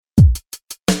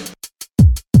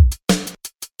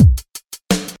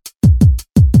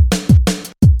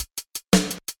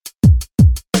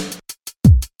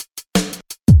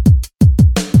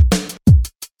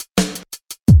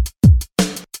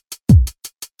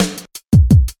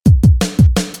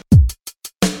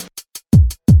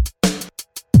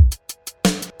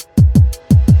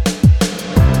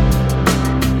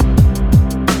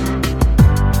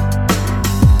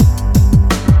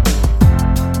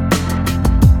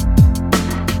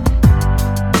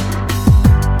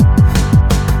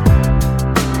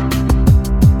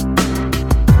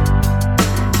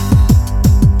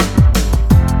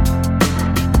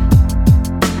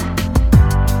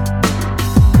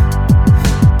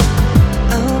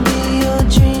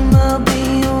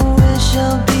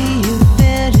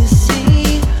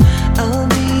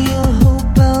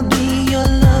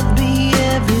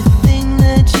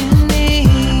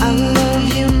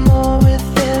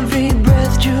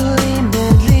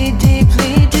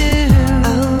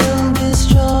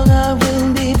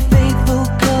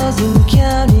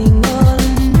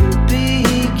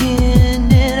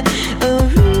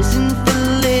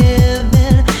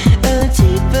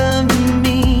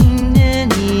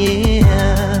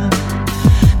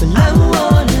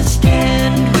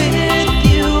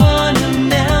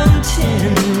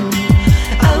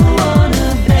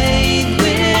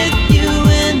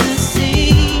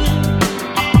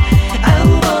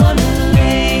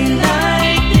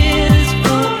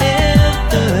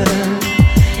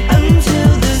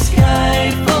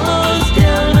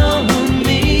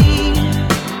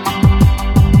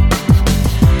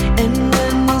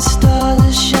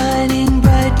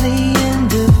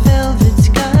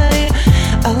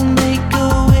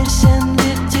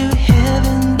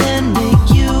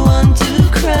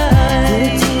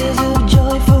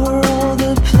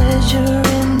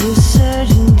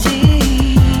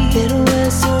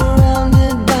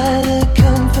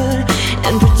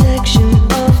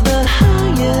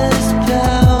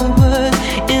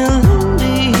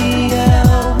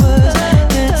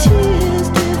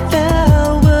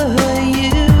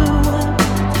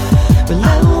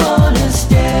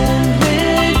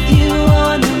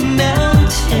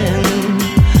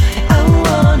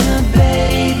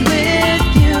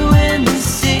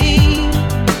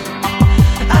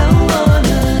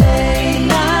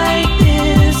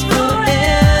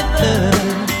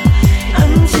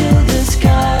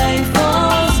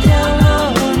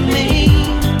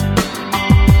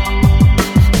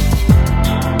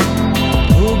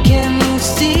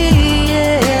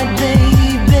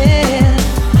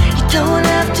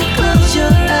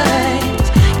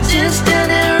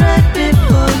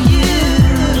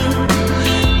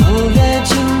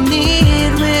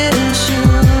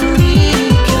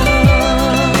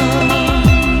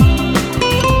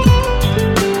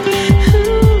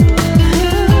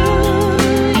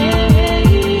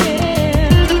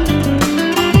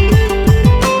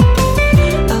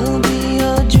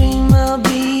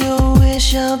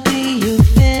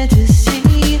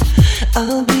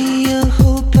I'll be your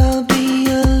hope, I'll be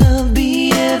your love,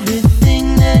 be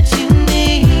everything that you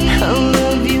need.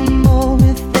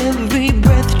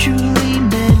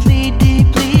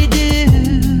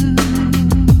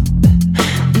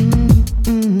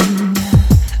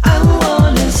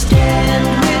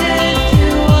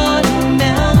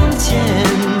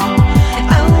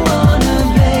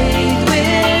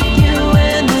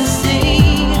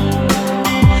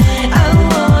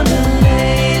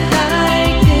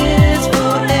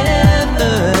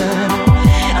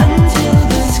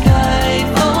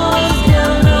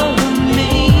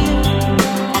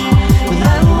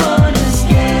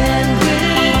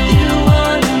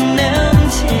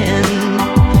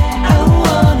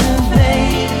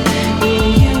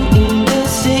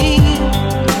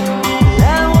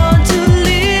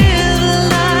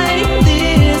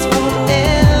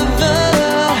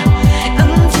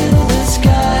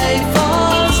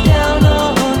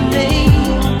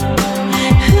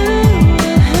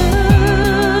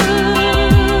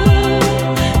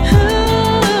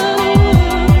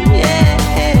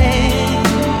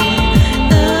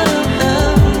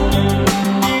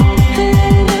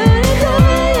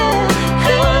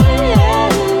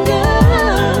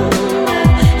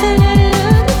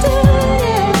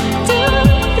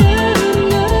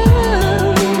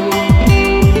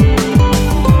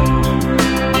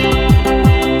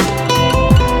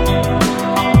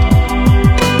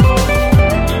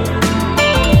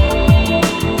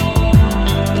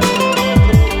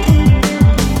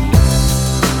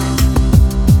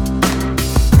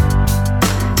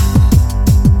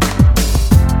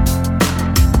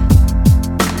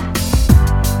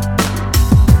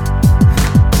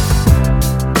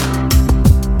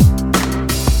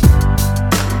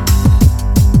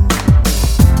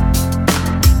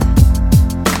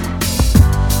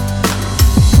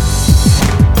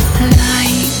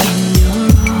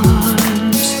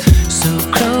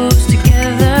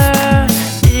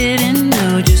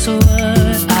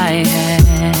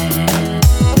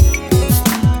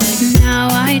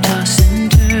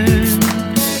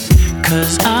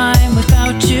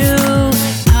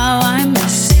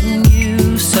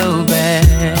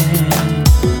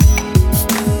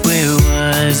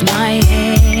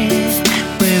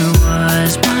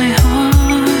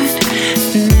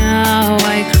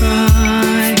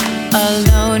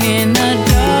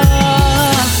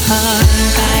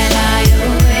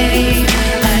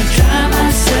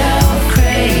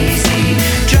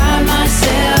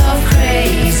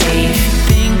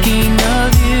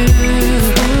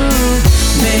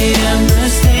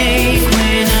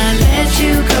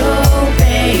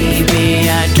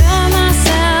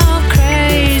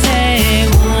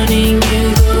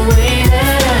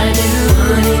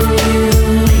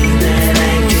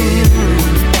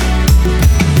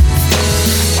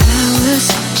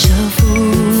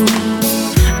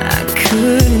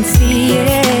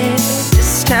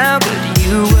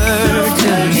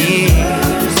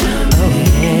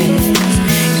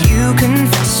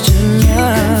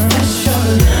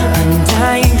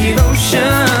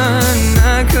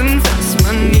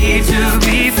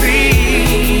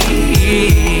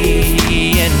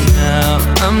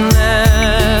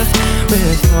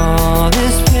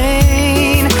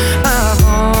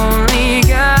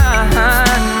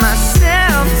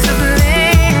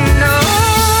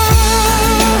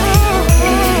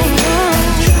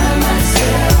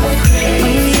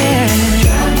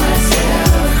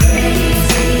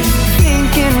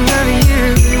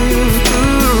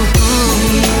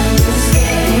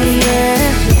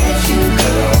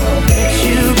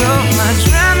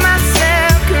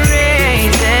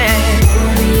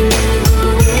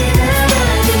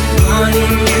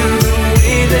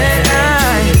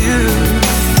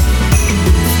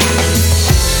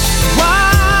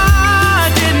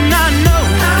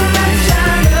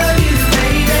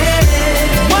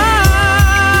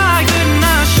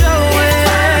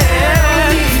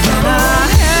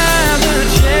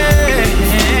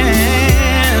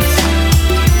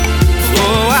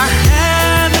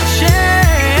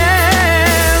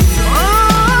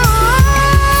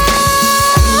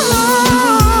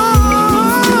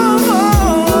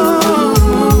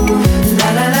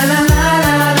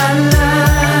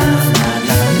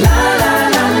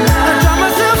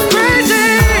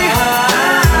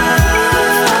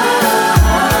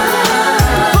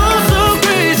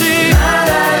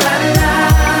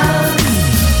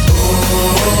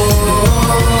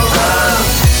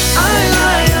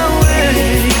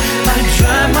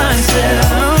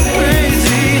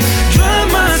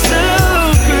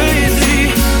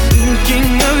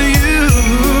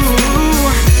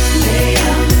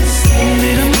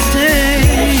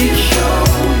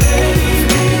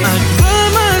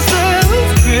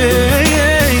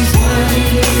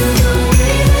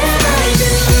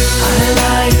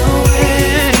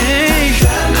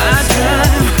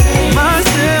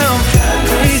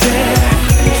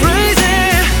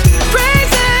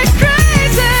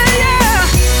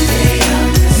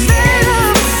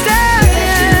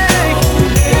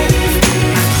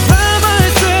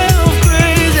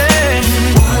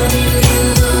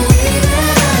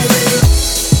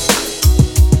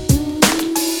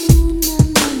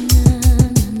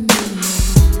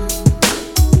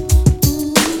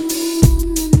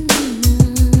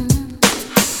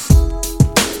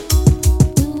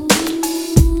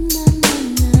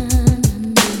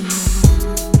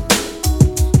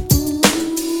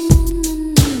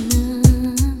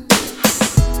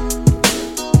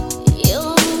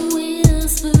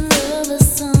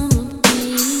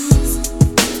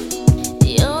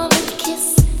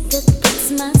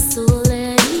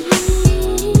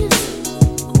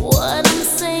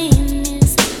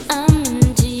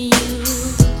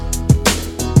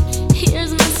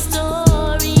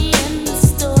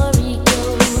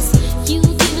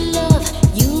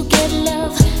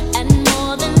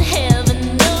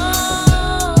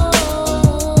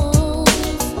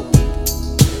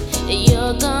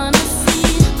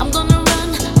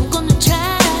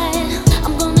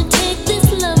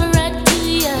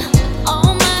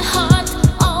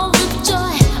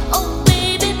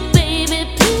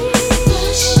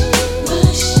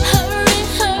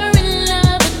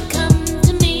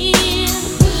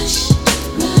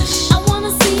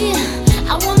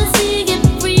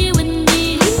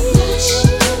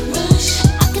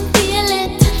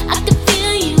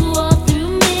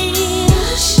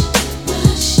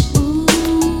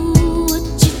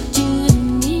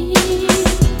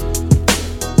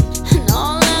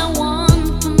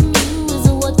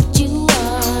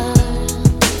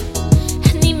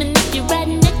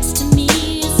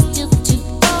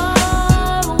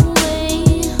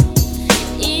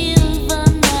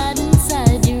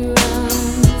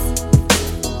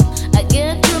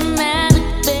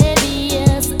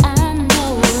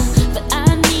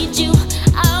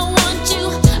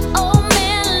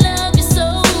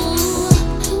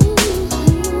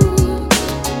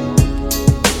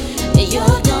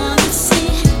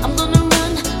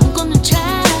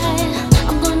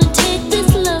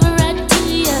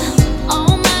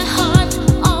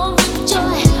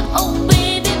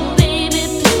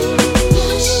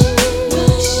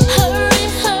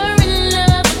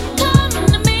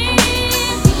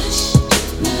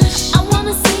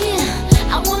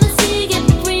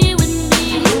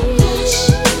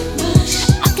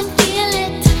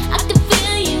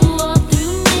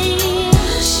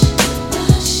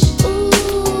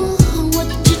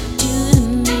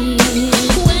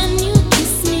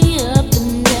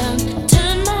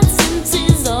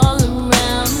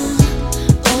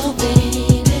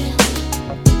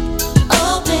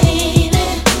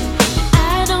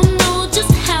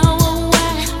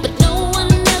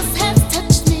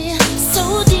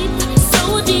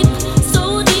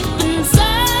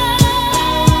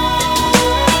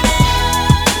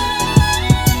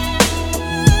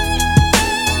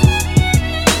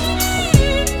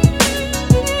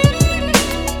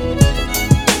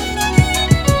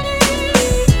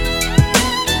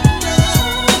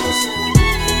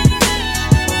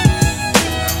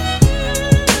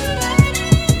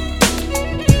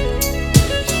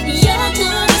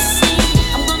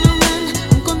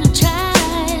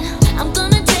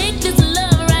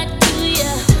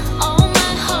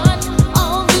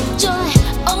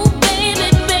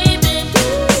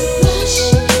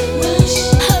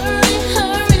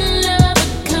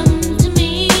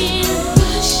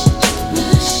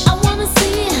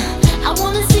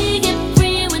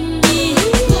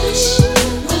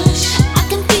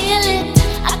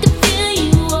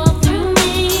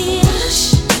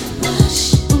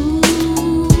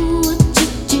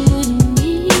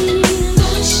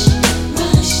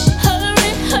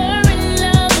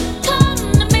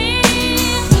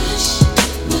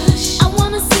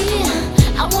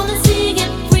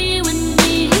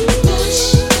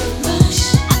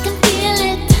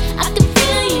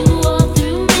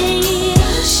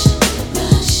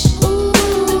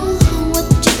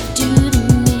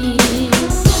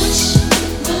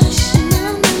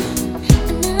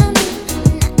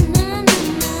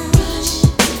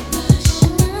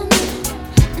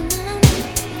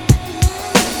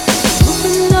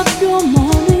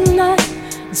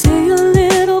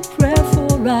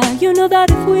 high. You know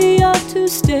that if we are to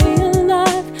stay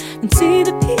alive and see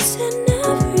the peace in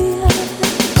every eye.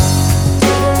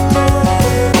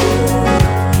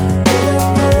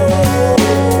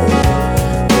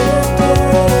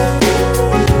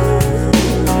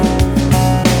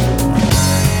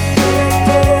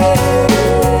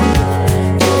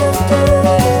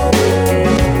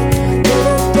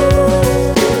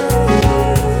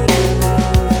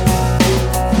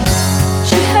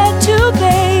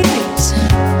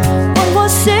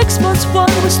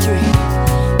 One was 3 in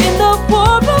the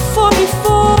war of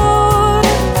 44.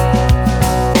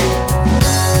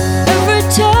 Every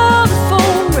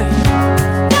telephone rang,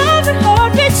 every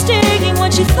heartbeat stinging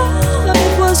when she thought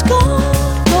it was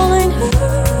God calling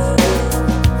her.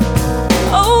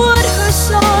 Oh, would her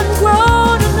son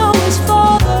grow to know his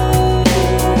father?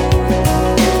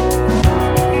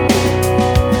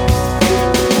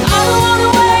 I don't wanna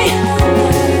wait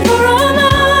for our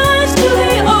lives to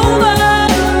be over.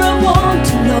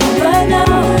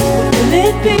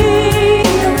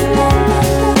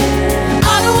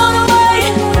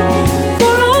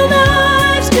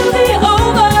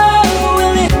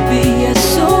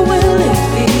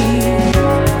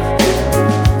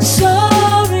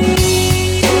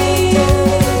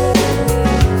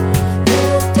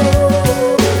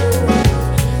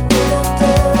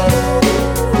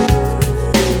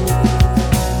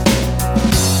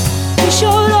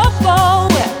 Showed up all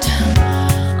wet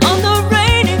on the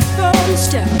rainy front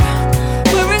step,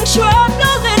 wearing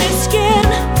shrapnel in his skin.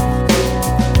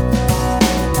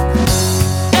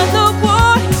 And the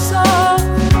war he saw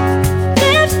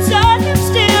lives inside him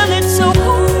still. It's so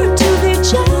hard to be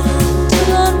gentle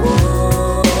and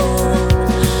warm.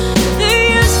 The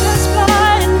years pass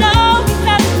by and now he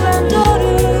has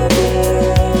granddaughters.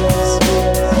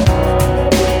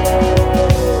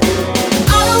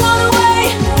 I don't wanna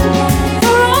wait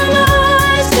for our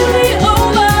lives to be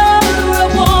over. I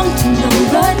want to know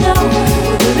right now,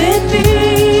 will it be?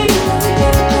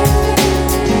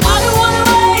 I don't wanna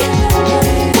wait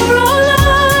for our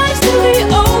lives to be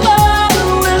over.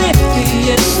 Will it be?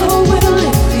 Yes, so will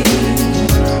it be?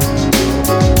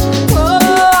 Oh.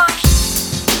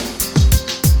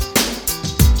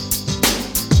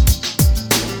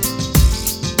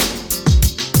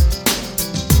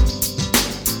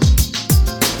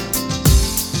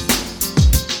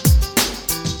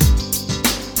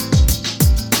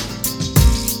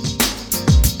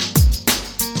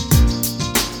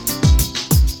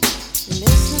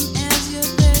 Listen as your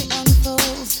day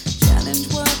unfolds. Challenge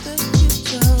what the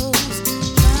future holds.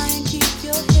 Try and keep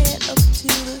your head up to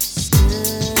the sky.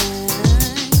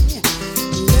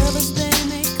 Lovers, they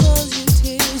may cause you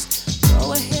tears. Go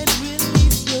ahead,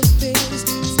 release your fears.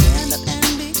 Stand up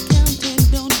and be counted.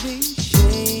 Don't be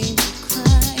ashamed to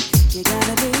cry. You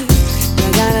gotta be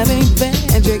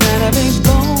bad. You gotta be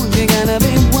bold. You gotta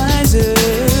be wiser.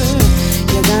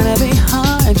 You gotta be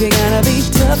hard. You gotta be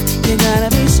tough. You gotta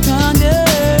be stronger.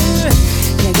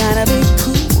 You gotta be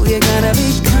cool. You gotta be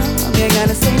calm. You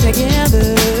gotta stay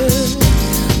together.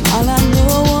 All I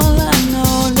know,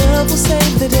 love will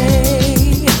save the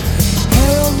day.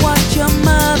 Herald what your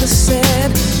mother said.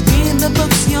 Read the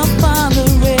books your father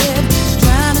read.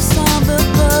 Trying to solve the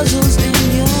puzzles in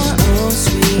your own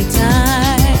sweet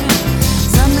time.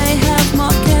 Some may have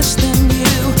more cash than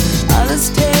you. Others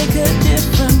take a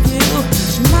different view.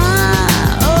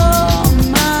 Oh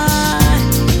my,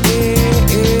 yeah.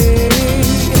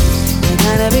 You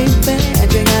gotta be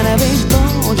bad, you gotta be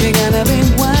bold, you gotta be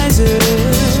wiser.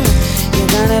 You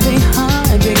gotta be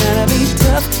hard, you gotta be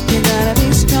tough, you gotta be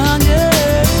stronger.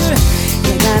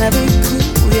 You gotta be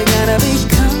cool, you gotta be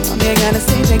calm, you gotta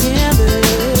stay together.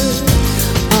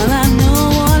 All I know,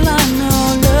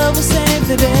 love will save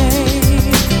the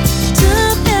day.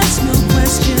 Time asks no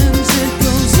questions, it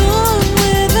goes on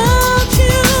without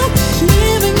you,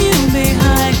 leaving you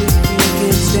behind if you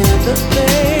can stand the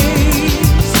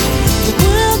pace. The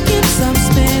world keeps on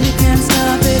spinning, can't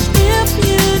stop it if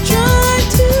you try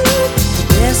to. The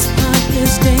best part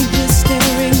is dangerous,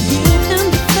 staring you in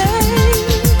the face.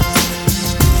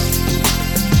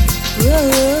 Whoa.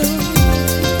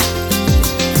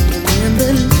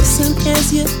 Remember, listen as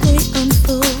your day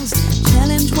unfolds.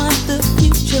 Challenge what the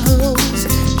future holds.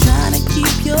 Try to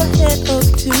keep your head up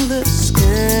to the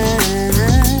sky.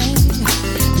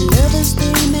 Lovers,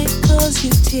 they may cause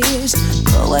you tears.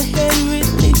 Go ahead,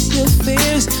 release your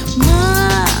fears.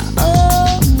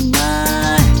 Oh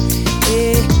my,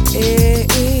 yeah.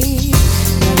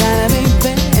 You gotta be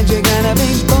bad, you gotta be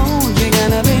bold, you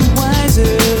gotta be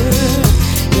wiser.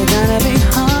 You gotta be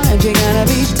hard, you gotta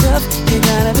be tough, you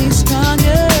gotta be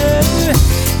stronger.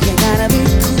 You gotta be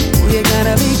cool, you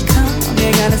gotta be calm,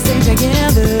 you gotta stay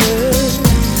together.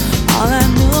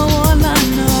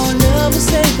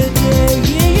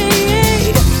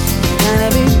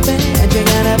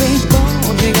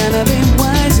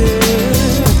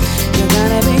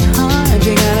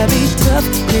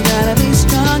 gotta be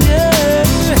stronger.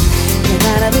 You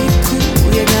gotta be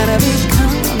cool, you gotta be calm,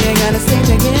 you gotta stay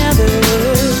together.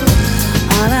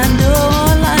 All I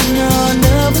know,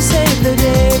 never save the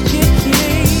day.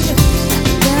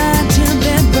 Got to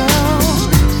be bold,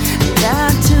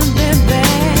 got to be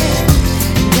bad,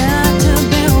 got to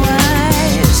be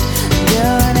wise,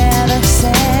 don't ever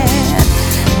sad.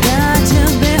 Got to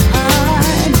be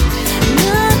hard,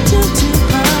 not too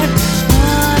hard.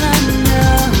 All I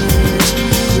know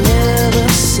is never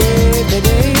save the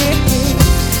day.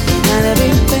 You gotta be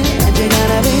bad, you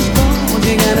gotta be bold,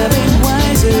 you gotta be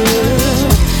wiser.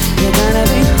 You gotta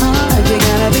be hard, you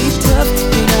gotta be tough,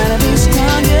 you gotta be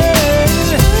stronger.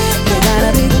 You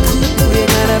gotta be cool, you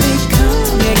gotta be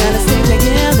calm, you gotta stay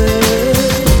together.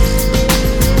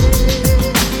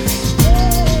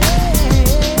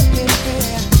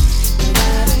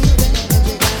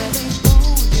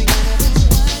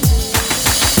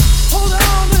 Hold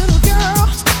on, little girl,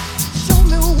 show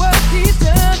me what he's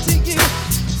done to you.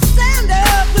 Stand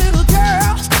up, little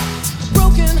girl, a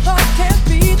broken heart can't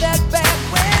be that bad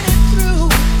when it's through,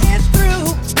 it's through.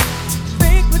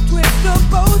 Fake the twist of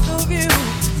both of you.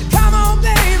 So come on,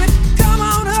 baby, come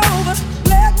on over.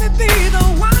 Let me be the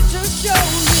one to show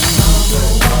you. I'm the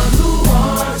one who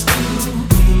wants to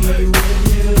be with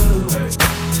you.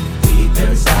 Deep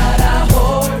inside, I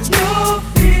hope you'll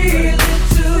feel it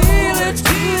too. Feel it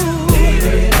too. Leave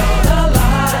it on the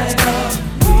line up.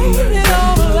 Leave it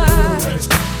on the line.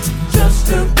 Just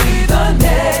to be the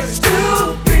next to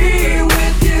be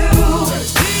with you.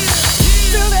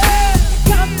 Still have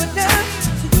confidence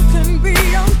so you can be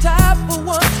on top for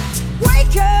once.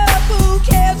 Wake up, who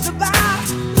cares about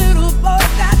little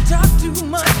boys that talk too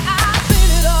much? I've seen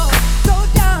it all go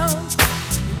down.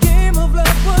 The game of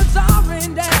love was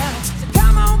already down. So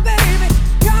come on, baby,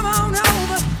 come on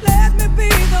over. Let me be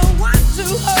the one to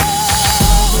hold.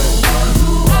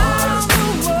 I'm the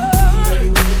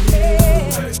one, yeah.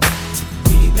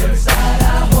 Deep inside, I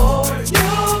hope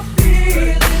you'll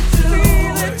feel it too.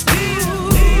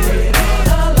 Leave it on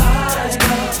the line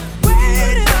up.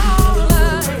 Waiting on the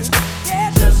line, yeah,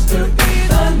 just to be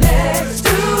the next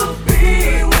to be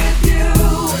with you.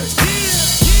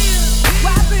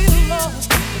 Why be alone?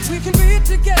 We can be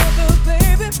together,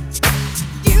 baby.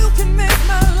 You can make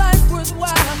my life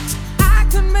worthwhile. I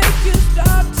can make you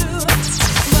start to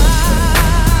smile.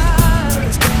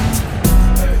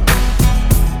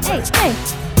 Hey, hey.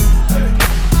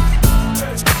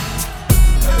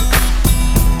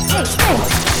 Hey, hey.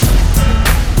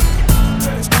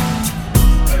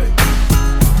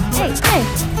 Hey, hey.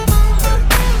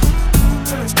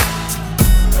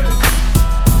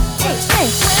 Hey, hey.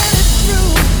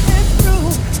 When it's true,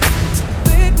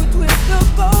 big with twist of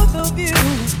both of you.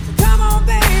 Come on,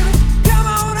 baby, come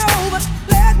on over.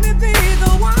 Let me be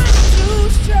the one to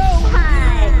show you.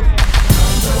 I'm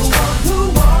the one who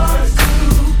wants to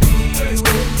be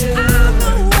with you. I'm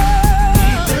the one.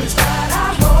 Deep inside, I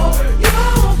hope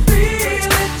you'll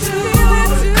feel it too.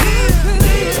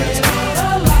 Leave it on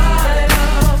the line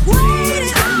up.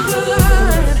 Waiting on the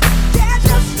line. Yeah,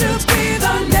 just to be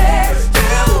the next to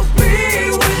be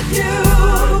with you.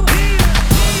 I'm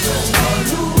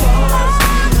the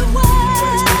one who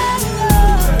wants to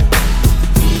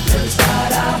deep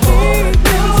inside, I hope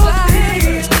you'll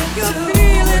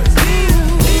feel it too.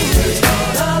 Leave it on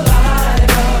the line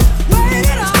up.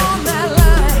 Waiting on that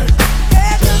line.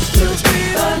 Yeah, just to be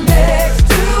the next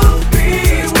to be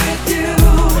with you.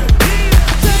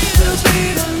 Just to be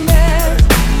the next.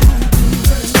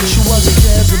 She was a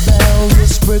Jezebel,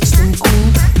 Miss Brixton queen,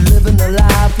 living a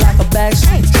life like a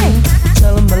backstreet dream,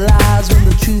 telling my lies when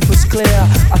the truth was clear.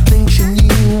 I think she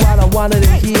knew what I wanted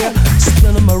to hear,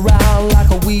 spinning around like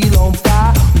a wheel on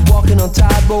fire, walking on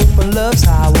tightrope and love's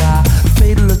highway.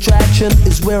 Fatal attraction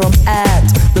is where I'm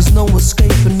at, there's no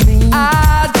escaping me.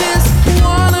 I just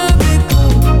wanna be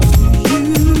close to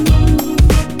you,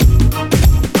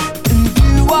 and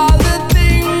do all the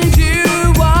things you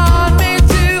want me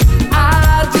to.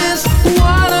 I just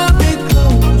wanna be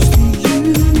close to you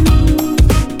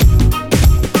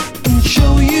and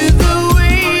show you the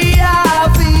way I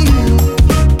feel.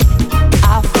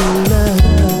 I feel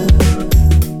love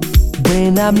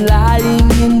when I'm lying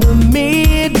in the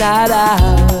midnight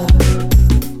hour,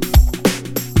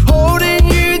 holding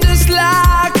you just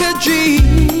like a dream.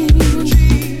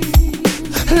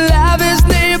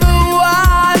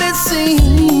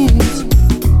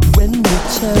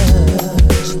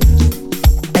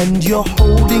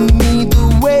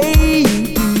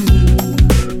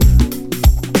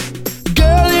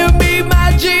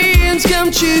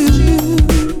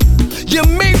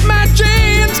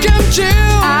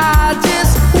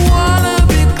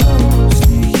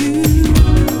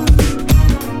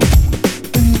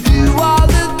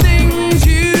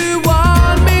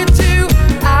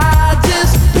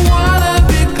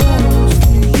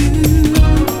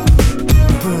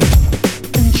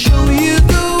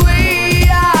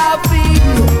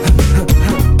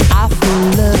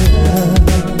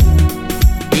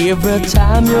 every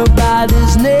time your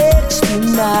body's next to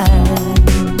mine.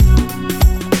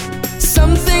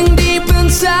 Something deep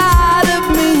inside of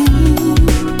me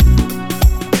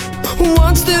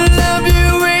wants to love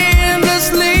you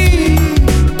endlessly.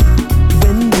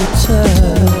 When you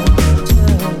touch,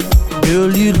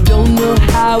 girl, you don't know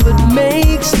how it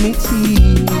makes me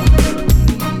feel.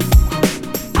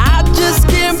 I just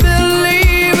can't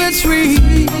believe it's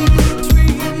real.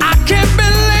 I can't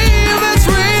believe it's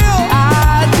real.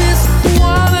 I just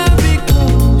wanna be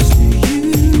close to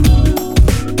you.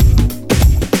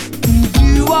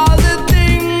 Do all the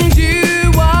things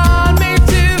you want me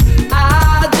to. I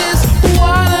just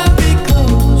wanna be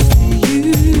close to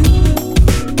you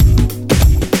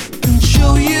and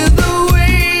show you the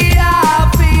way I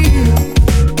feel.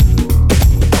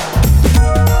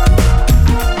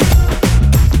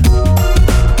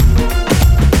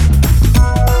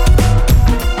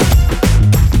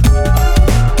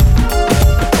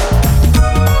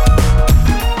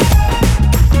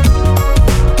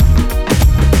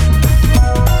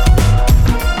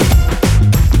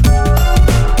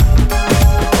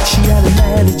 She had an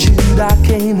attitude I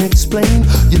can't explain.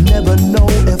 You never know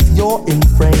if you're in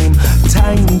frame.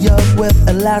 Tying me up with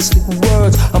elastic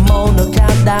words. I'm on a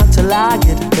countdown till I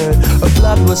get hurt. Her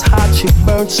blood was hot, she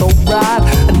burned so bright.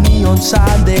 A neon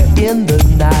sign there in the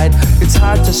night. It's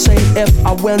hard to say if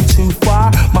I went too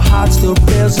far. My heart still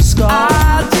bears a scar.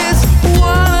 I just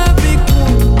wanna be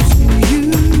close to you.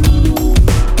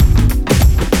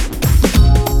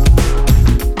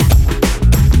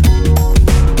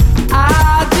 I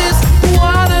just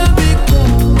wanna be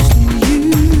close to you.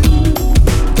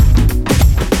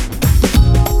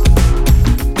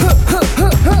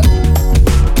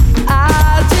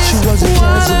 I just she was a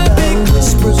Jezebel, this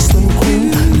Brixton queen,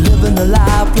 living a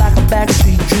life like a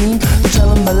backstreet dream,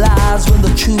 telling my lies when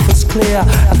the truth was clear.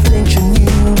 I think she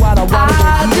knew what I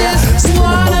wanted to hear. Spinning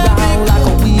around like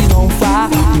a weed on fire,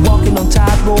 walking on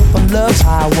tightrope on love's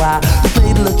highway. The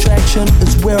fatal attraction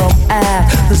is where I'm at.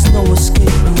 There's no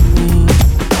escaping me.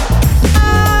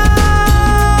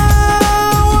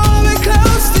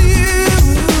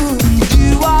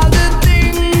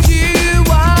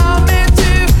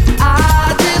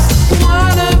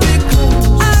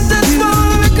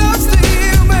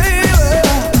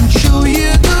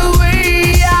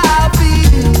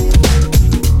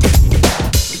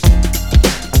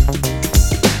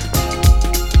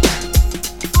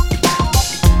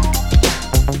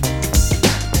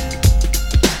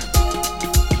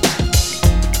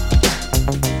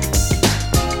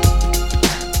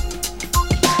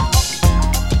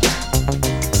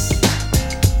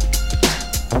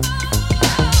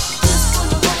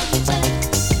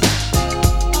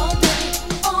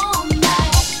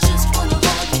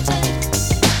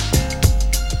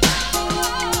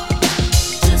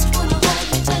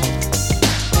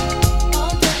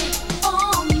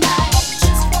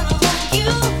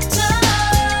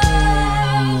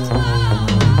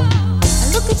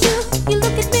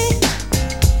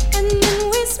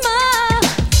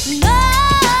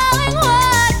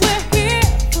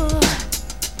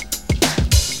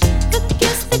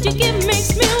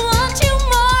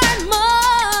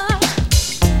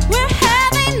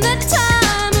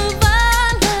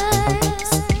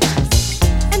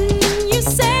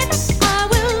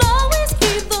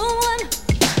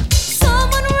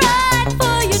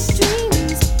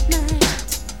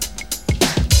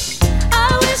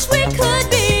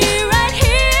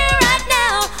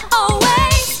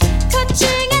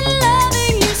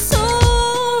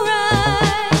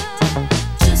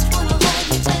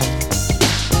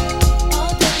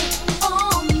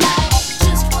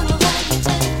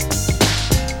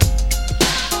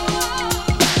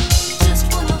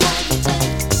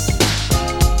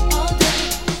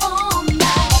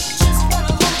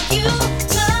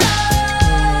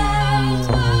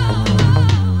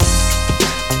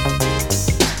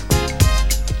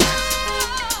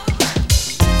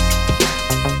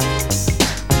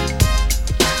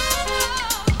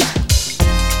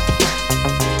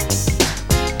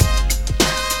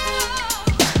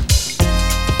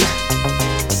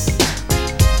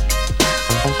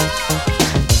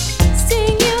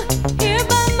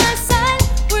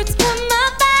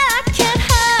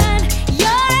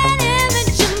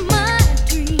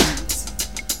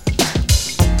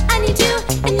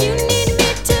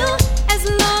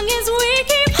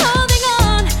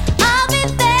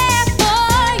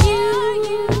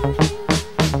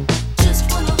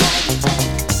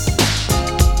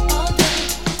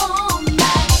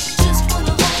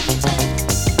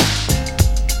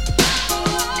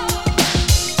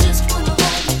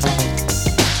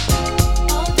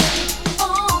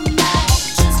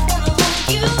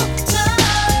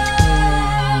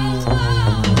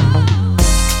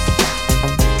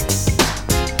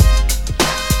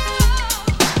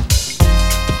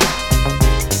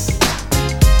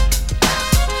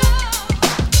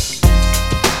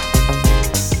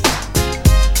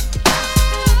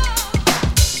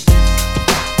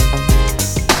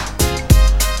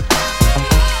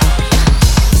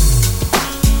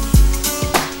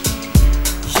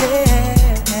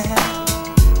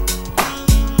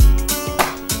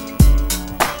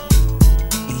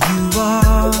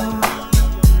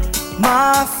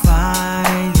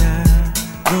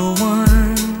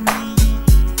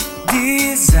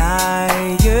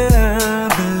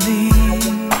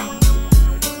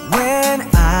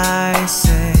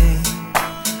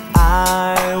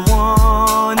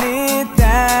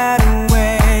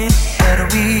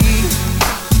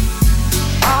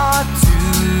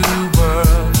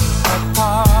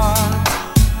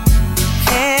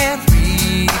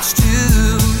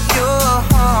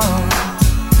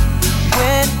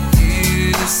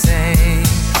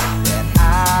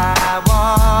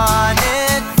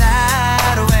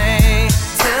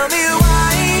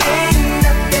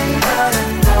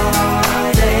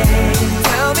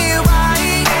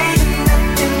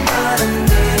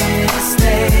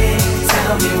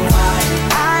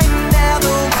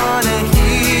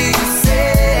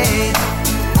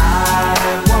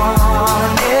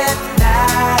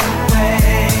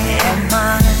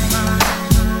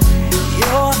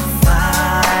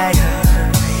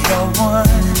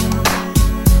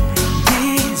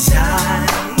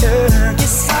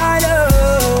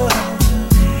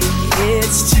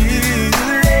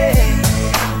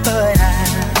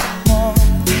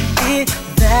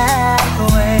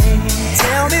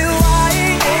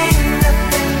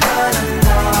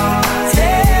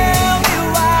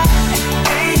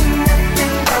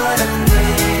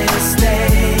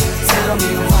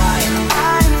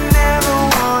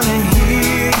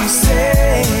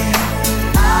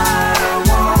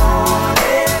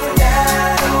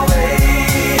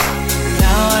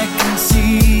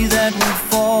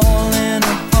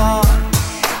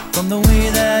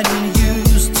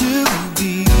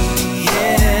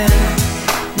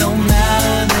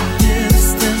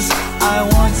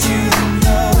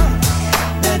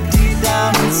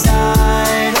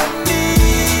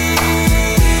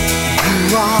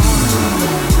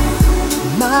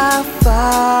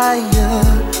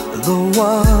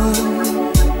 one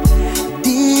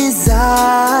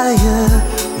desire.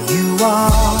 You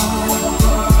are.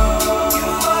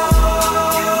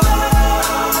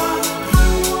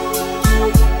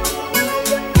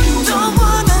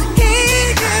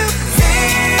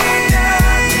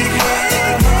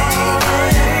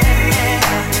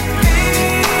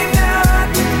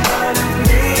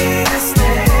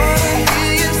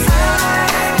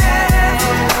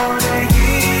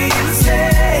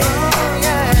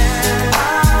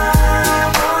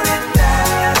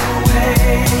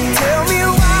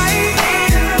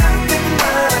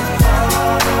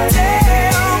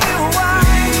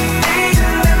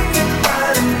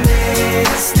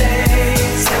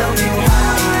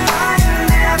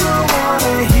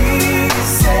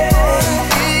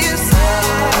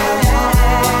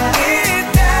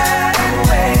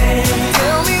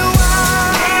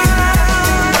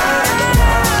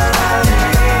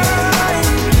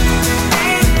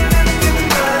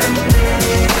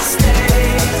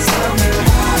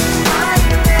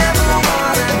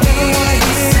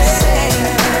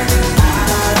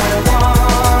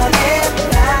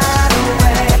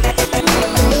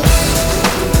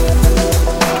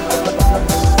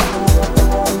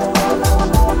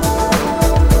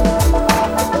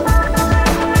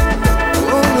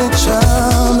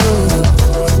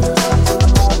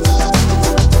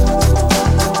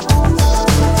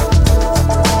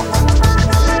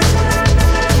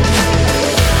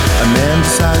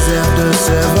 After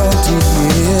 70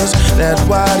 years, that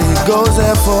what he goes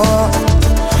there for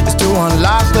is to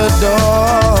unlock the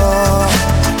door.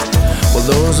 While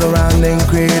those around him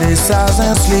criticize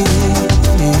and sleep.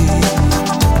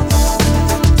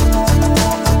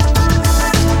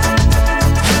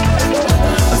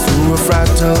 Through a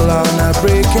fractal on a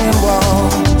breaking wall,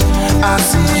 I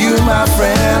see you, my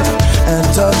friend, and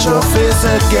touch your face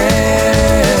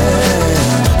again.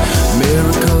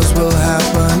 Miracles will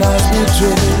happen as we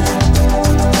dream.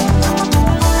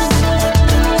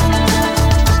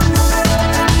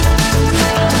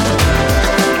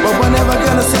 But we're never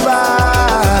gonna survive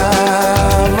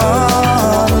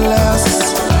unless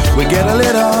we get a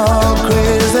little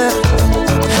crazy.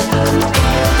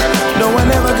 No, we're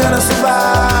never gonna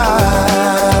survive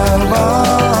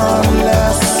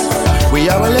unless we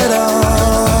are a little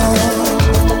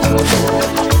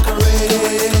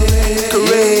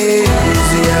crazy.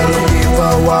 Yellow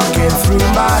people walking through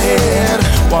my head.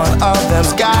 One of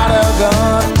them's got a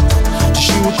gun to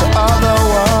shoot the other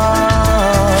one.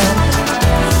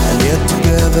 And yet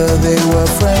together they were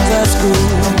friends at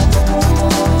school.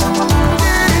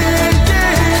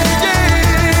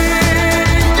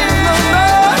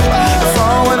 If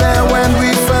all were there when we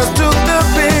first took the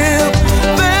pill,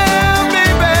 then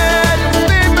baby,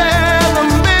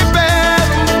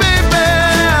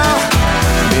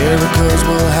 miracles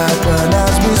will happen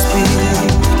as we speak.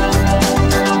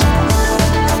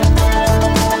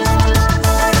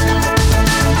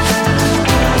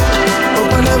 But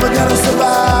we're never gonna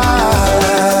survive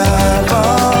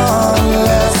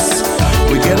unless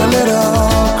we get a little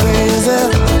crazy.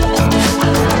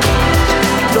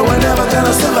 No, we're never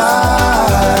gonna survive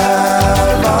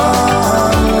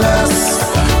unless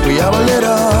we are a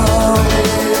little.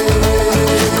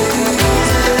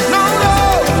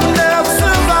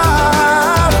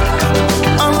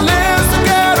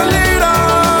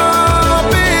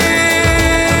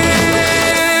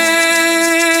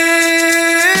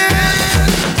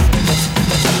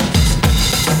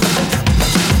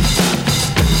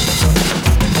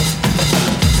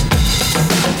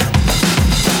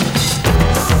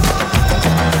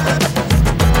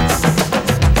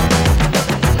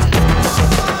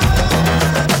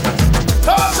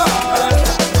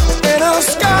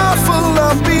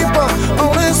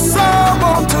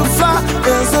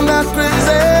 Isn't that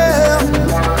crazy?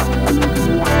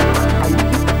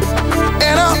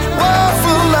 In a world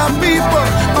full of people,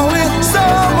 only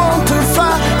someone to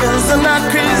fly. Isn't that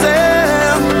crazy?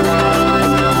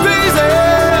 Crazy.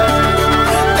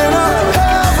 In a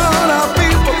heaven of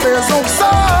people, there's no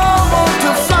someone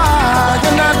to fly.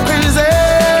 Isn't that crazy?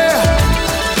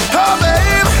 Oh,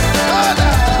 babe.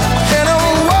 In a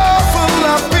world full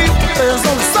of people, there's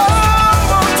no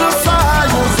someone to fly.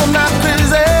 Isn't that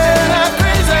crazy?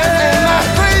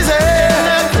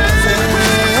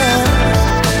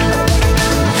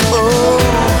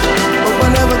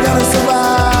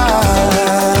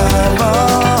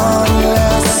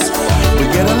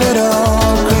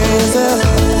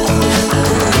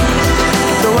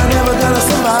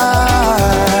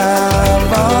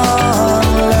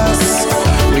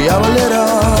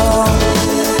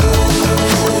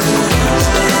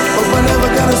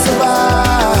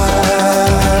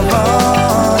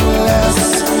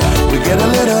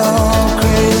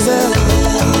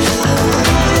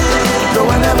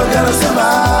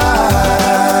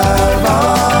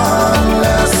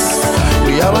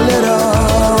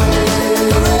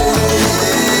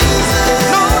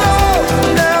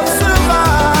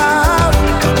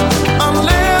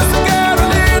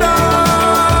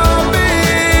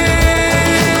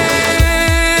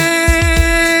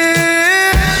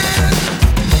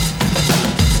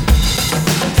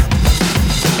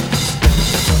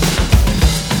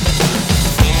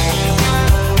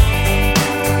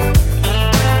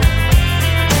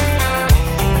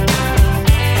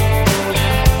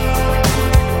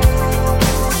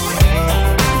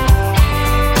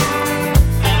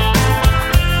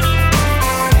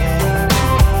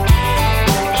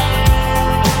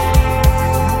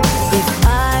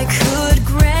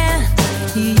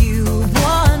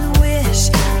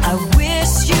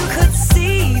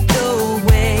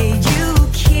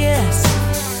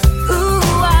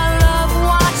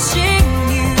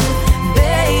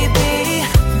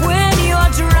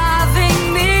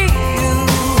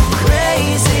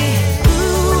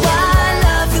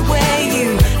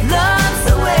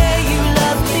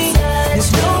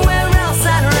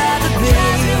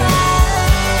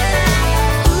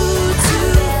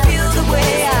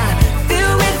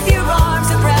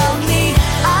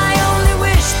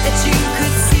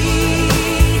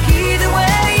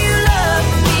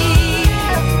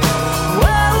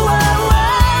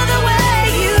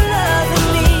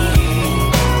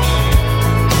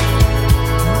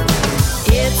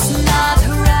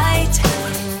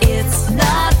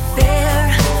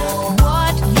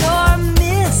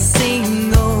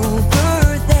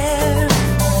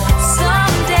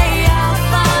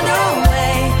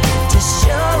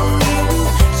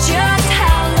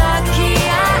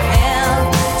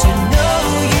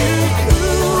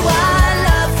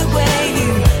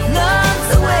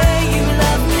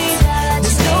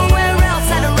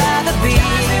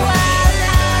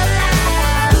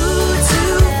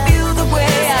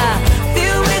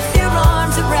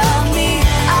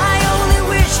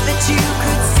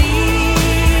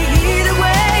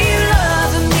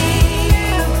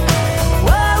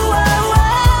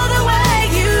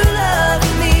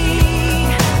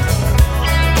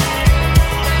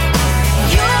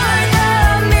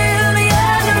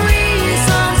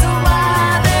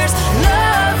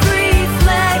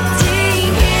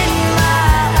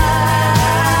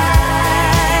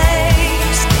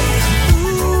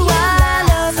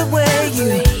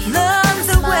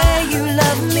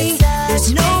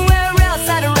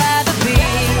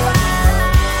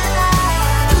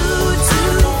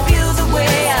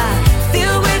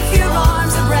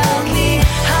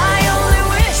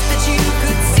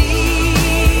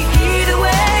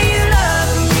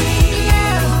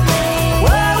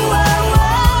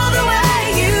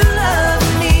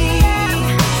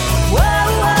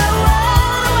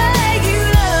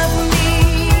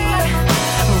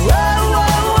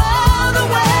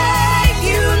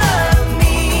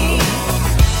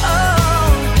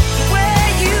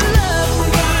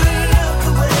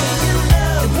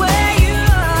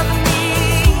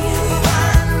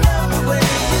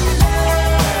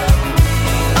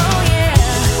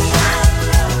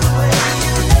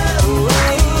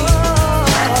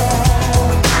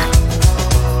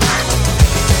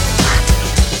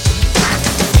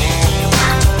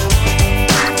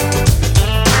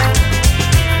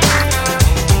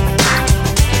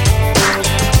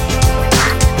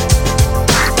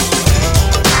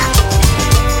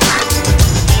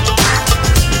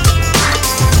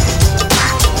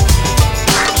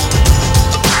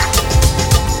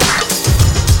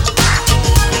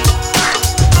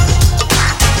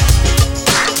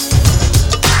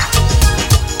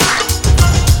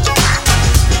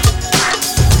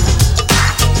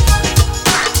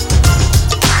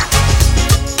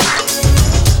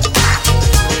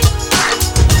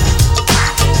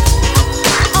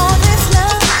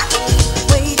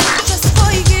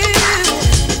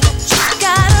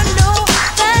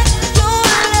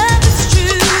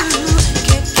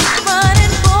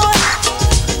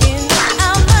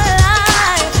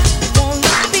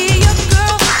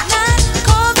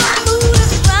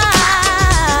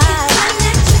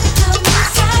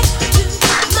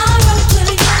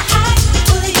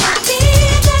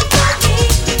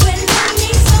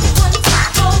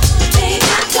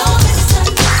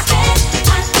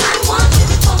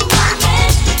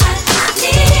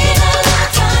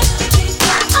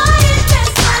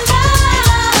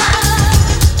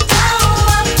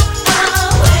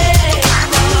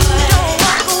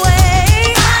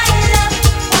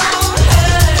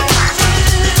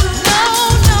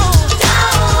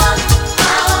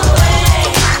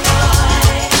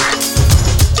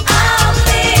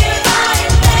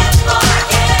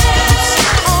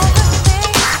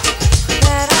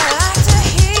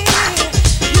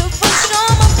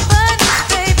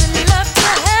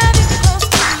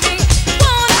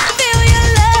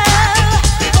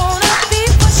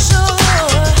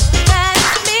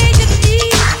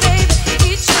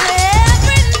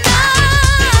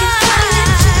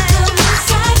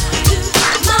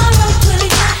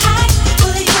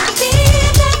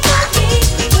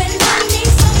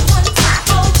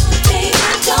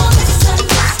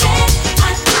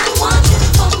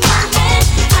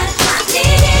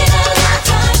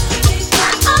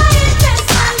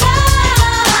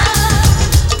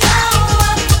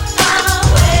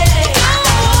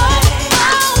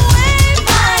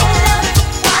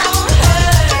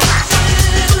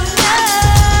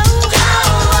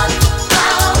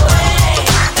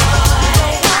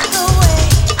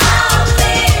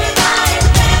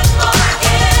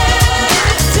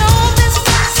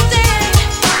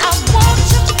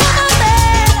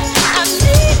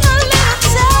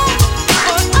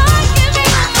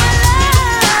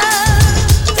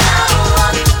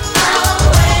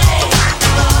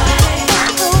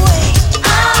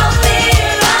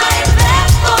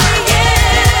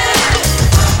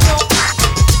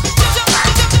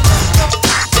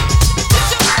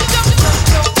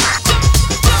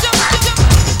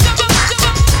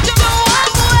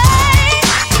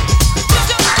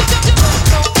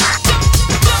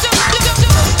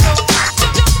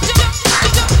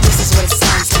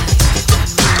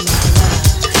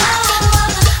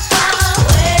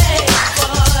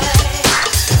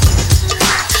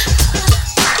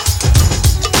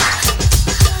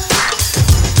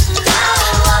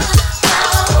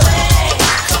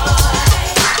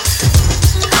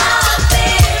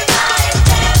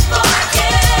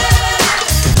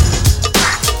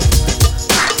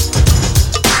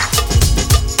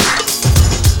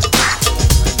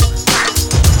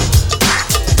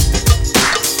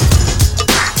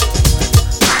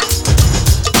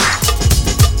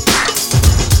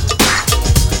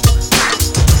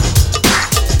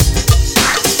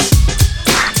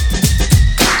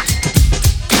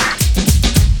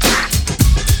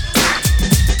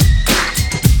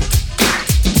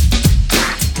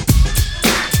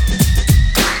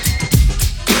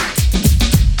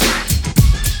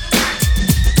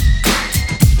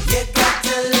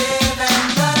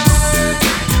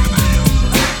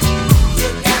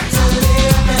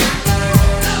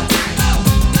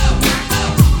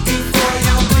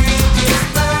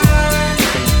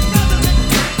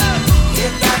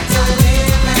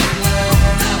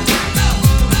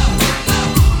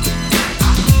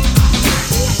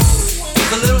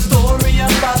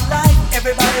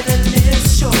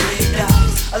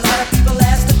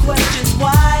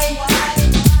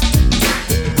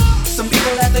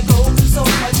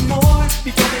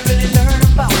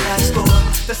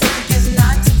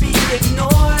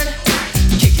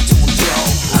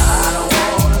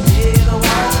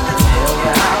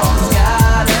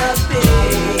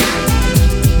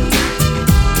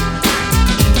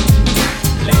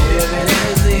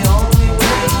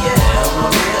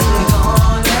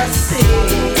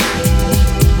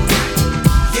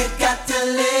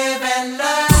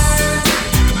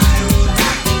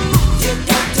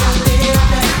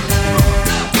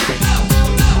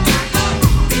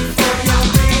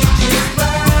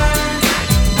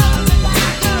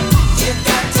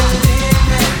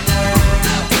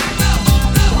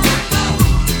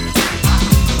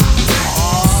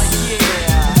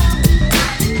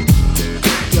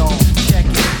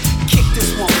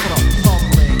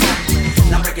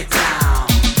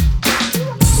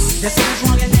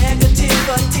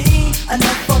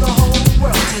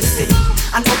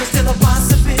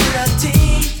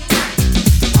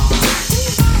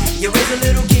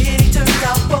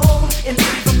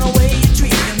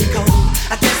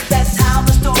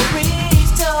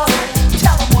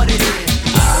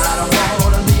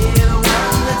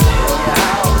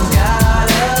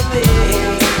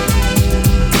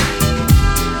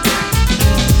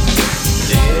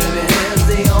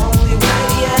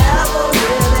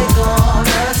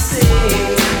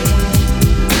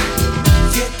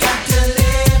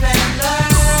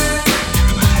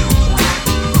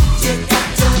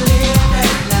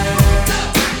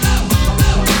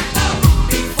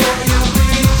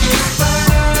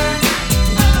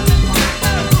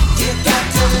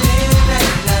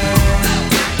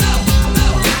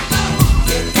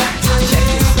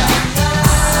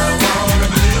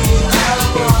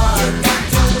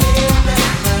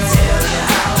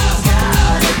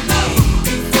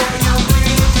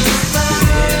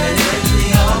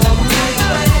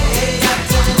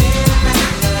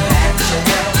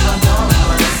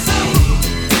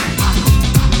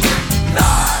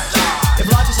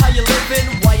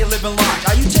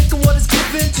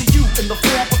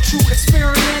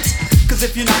 experience? Cause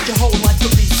if you're not, your whole life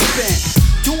could be spent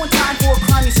doing time for a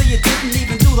crime you say you didn't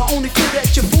even do. The only fool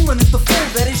that you're fooling is the fool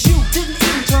that is you. Didn't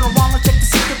even turn around and check to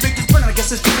see the pictures burning. I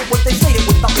guess it's true what they say, that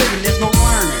without living there's no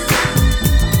learning.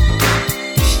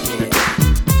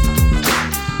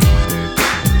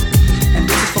 And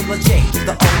this is from the J,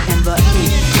 the O, and the E.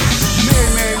 Mary,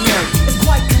 Mary, Mary, it's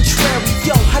quite contrary.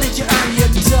 Yo, how did you earn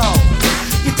your dough?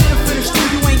 You didn't finish school,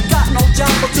 you ain't got no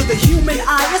job. But to the human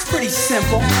eye, it's pretty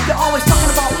simple. You're always talking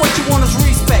about what you want is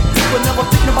respect, but never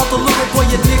thinking about the little boy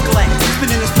you neglect.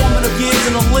 Spending his formative years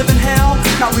in a living hell,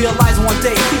 not realizing one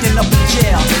day he'd end up in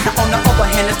jail. Now on the other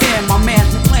hand, it's damn my man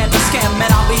who planned the scam.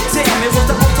 Man, I'll be damned, it was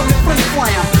the ultimate flim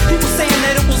flam. He was saying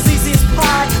that it was easy as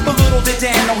pie, but little did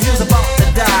Dan know he was about to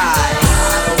die.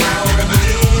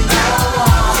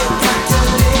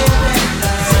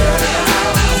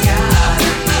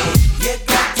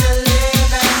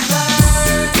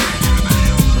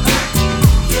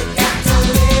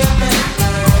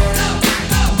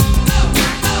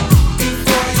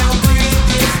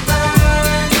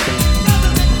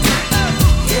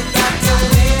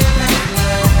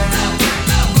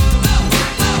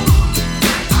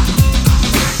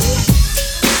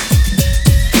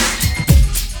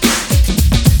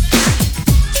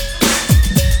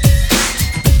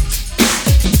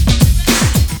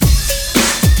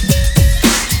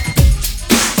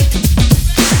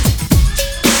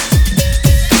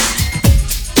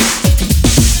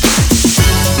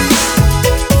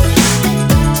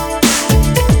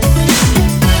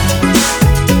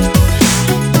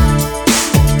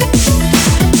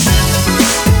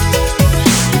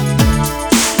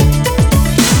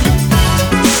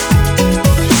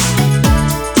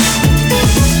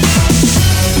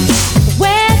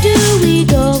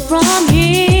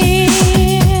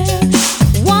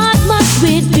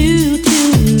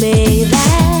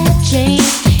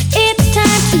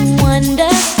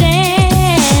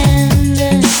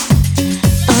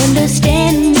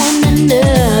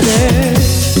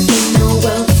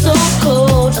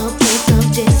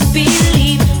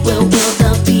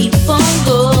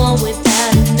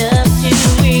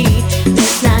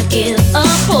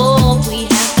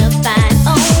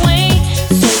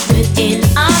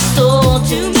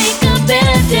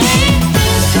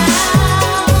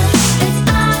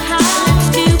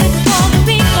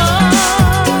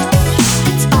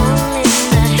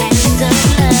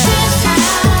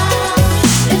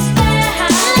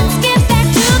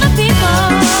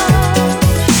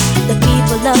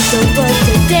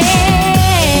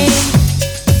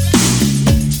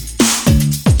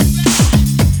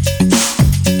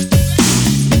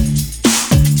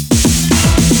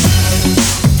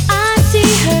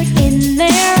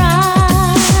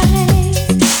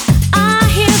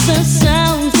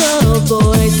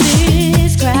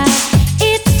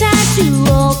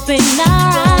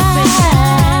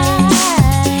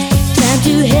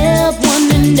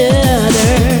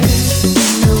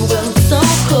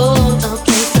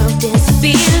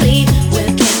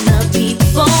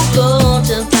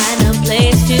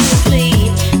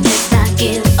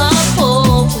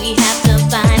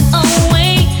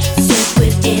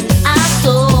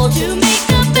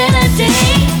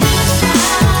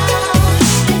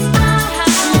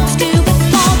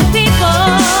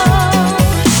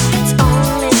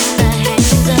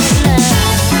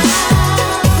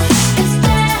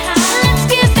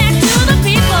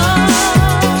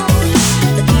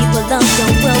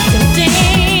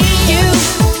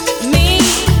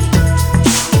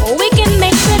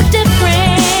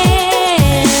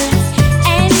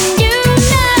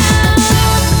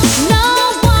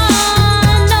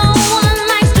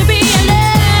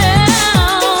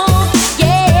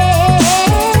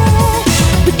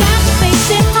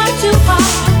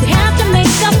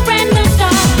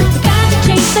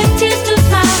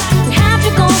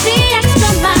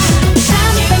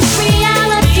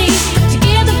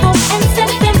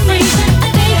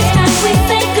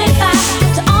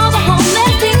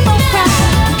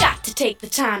 Take the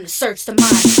time to search the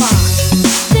mind and find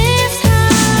this